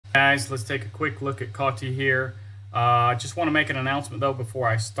Guys, let's take a quick look at COTI here. I just want to make an announcement though before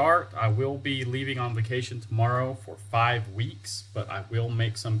I start. I will be leaving on vacation tomorrow for 5 weeks, but I will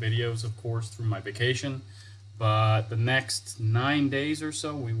make some videos, of course, through my vacation. But the next 9 days or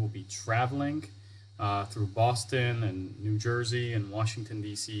so, we will be traveling through Boston and New Jersey and Washington,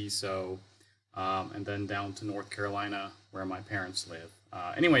 D.C. And then down to North Carolina, where my parents live.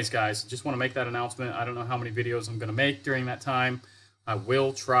 Anyways, guys, just want to make that announcement. I don't know how many videos I'm going to make during that time. I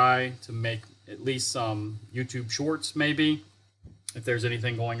will try to make at least some YouTube shorts, maybe, if there's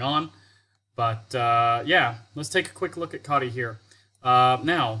anything going on. But yeah, let's take a quick look at COTI here.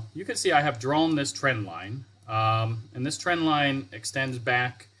 Now, you can see I have drawn this trend line, and this trend line extends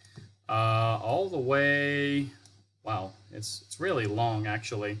back all the way. Wow, it's really long,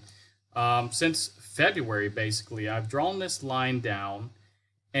 actually. Since February, basically, I've drawn this line down.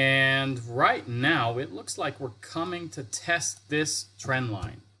 And right now, it looks like we're coming to test this trend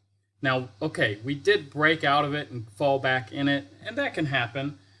line. Now, okay, we did break out of it and fall back in it, and that can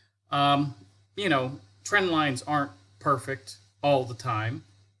happen. You know, trend lines aren't perfect all the time,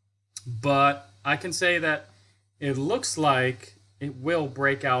 but I can say that it looks like it will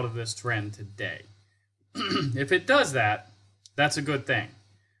break out of this trend today. If it does that, that's a good thing.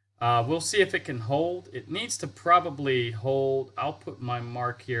 We'll see if it can hold. It needs to probably hold. I'll put my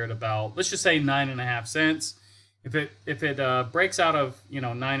mark here at about, let's just say 9.5 cents. If it breaks out of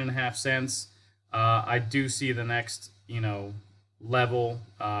 9.5 cents, I do see the next level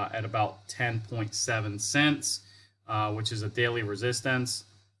at about 10.7 cents, which is a daily resistance,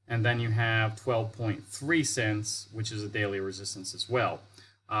 and then you have 12.3 cents, which is a daily resistance as well.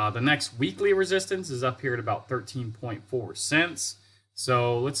 The next weekly resistance is up here at about 13.4 cents.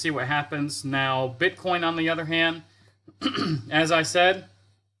 So let's see what happens. Now, Bitcoin, on the other hand, as I said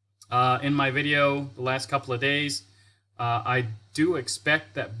in my video the last couple of days, I do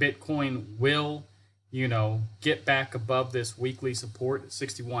expect that Bitcoin will, get back above this weekly support at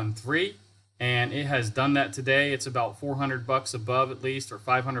 61.3, and it has done that today. It's about 400 bucks above at least, or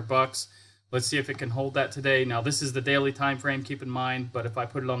 500 bucks. Let's see if it can hold that today. Now, this is the daily time frame, keep in mind, but if I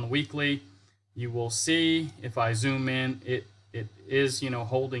put it on the weekly, you will see if I zoom in, it is,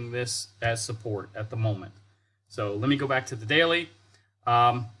 holding this as support at the moment. So let me go back to the daily.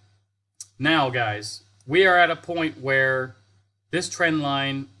 Now, guys, we are at a point where this trend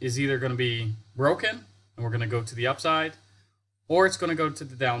line is either going to be broken, and we're going to go to the upside, or it's going to go to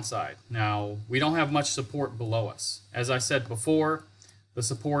the downside. Now, we don't have much support below us. As I said before, the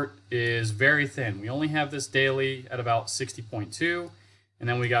support is very thin. We only have this daily at about 60.2, and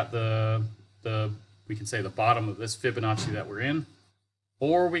then we got we can say the bottom of this Fibonacci that we're in,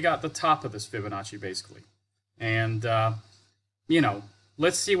 or we got the top of this Fibonacci, basically. And,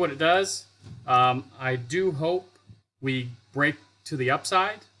 let's see what it does. I do hope we break to the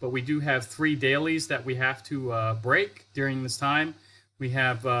upside, but we do have 3 dailies that we have to break during this time. We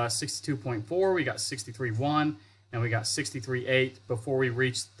have 62.4, we got 63.1, and we got 63.8 before we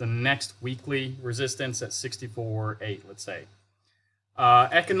reach the next weekly resistance at 64.8, let's say.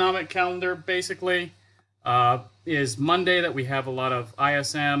 Economic calendar, basically, is Monday that we have a lot of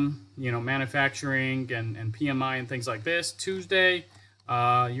ISM, manufacturing and PMI and things like this. Tuesday,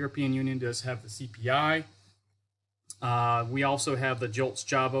 European Union does have the CPI. We also have the JOLTS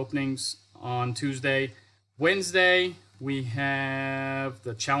job openings on Tuesday. Wednesday, we have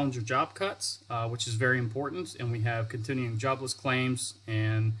the Challenger job cuts, which is very important, and we have continuing jobless claims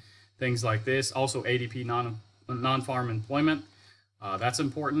and things like this. Also, ADP non-farm employment. That's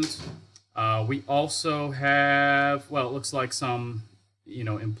important. We also have, well, it looks like some,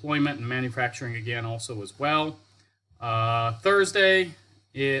 employment and manufacturing again also as well. Thursday,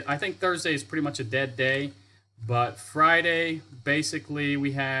 I think Thursday is pretty much a dead day, but Friday, basically,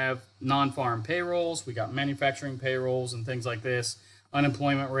 we have non-farm payrolls. We got manufacturing payrolls and things like this,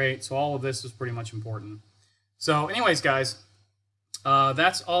 unemployment rate. So all of this is pretty much important. So anyways, guys,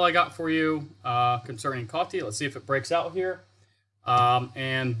 that's all I got for you concerning COTI. Let's see if it breaks out here.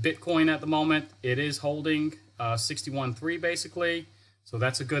 And Bitcoin at the moment, it is holding 61.3 basically, so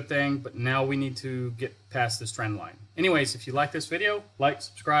that's a good thing, but now we need to get past this trend line. Anyways, if you like this video, like,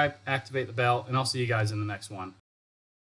 subscribe, activate the bell, and I'll see you guys in the next one.